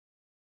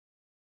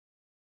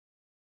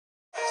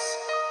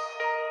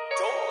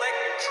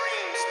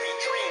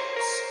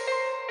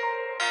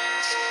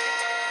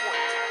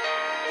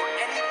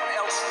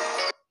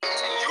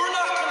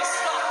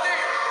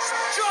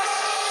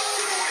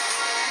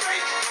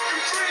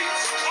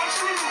dreams are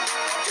true.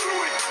 Do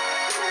it.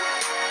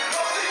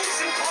 Nothing is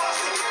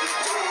impossible.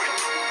 Do it.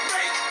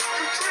 Make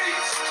your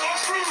dreams are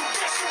true.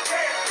 Yes, you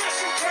can. Yes,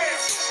 you can.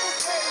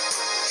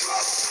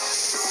 Trust.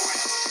 Do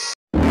it.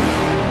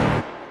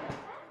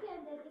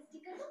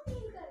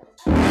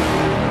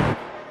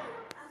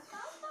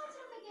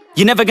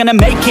 You're never gonna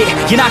make it,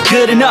 you're not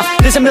good enough.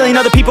 There's a million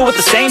other people with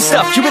the same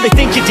stuff. You really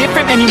think you're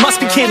different? Man, you must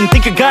be kidding.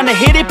 Think you're gonna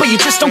hit it, but you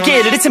just don't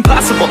get it. It's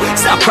impossible,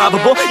 it's not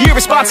probable, you're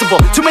irresponsible.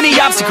 Too many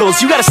obstacles,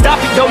 you gotta stop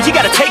it, yo. You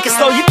gotta take it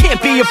slow, you can't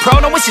be a pro.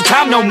 Don't waste your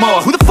time no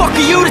more. Who the fuck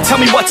are you to tell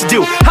me what to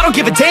do? I don't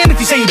give a damn if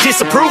you say you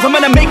disapprove. I'm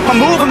gonna make my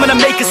move, I'm gonna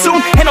make it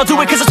soon. And I'll do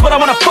it cause it's what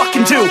I wanna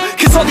fucking do.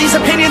 Cause all these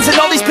opinions and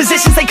all these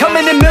positions, they come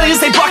in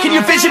millions, they blocking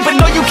your vision. But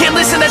no, you can't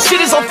listen, that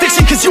shit is all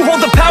fiction. Cause you hold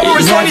the power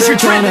as long as you're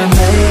driven.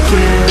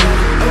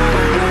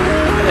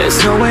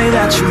 There's no way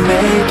that you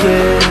make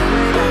it.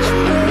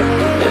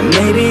 And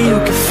maybe you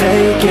can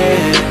fake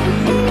it,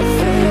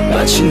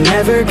 but you're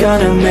never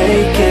gonna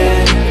make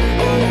it.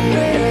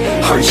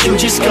 Are you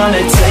just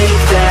gonna take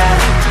that?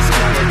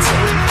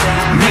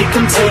 Make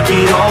them take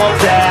it all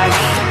back.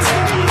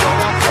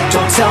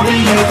 Don't tell me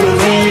you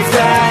believe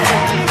that.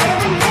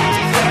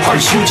 Are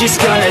you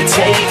just gonna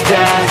take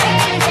that?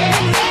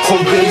 Or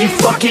will you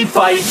fucking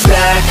fight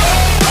back?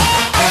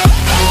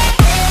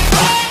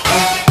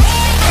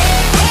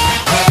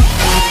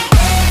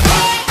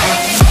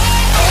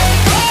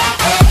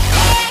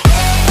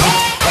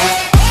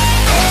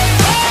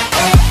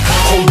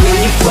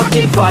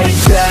 Fucking fight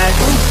back.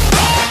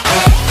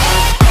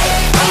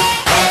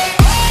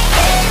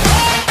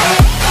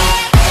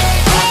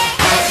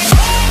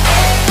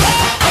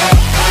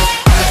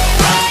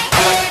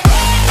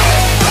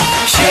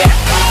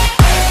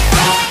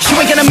 You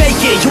ain't gonna make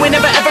it, you ain't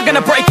never ever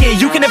gonna break it.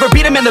 You can never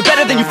beat them and they're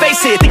better than you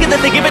face it. Thinking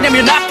that they give a damn,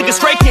 you're not thinking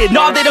straight, kid.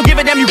 No, they don't give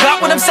a damn, you got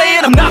what I'm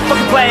saying? I'm not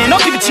fucking playing,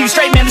 I'll give it to you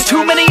straight, man. There's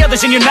too many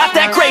others and you're not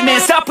that great, man.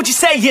 Stop what you're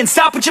saying,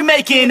 stop what you're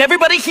making.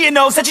 Everybody here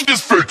knows that you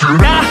just faking.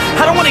 Nah,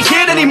 I don't wanna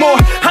hear it anymore,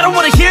 I don't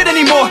wanna hear it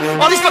anymore.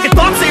 All these fucking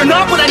thoughts, they are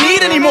not what I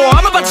need anymore.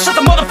 I'm about to shut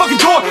the motherfucking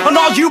door on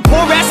all you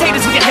poor ass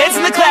haters with your heads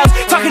in the clouds,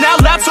 talking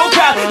out loud so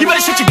proud. You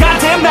better shut your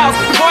goddamn mouth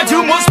before I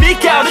do more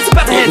speak out. It's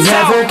about to head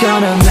south. Never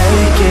gonna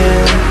make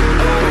it.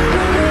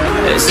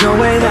 There's no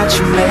way that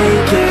you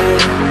make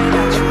it.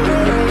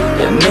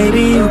 And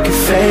maybe you can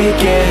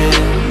fake it,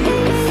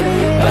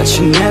 but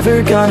you're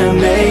never gonna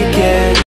make it.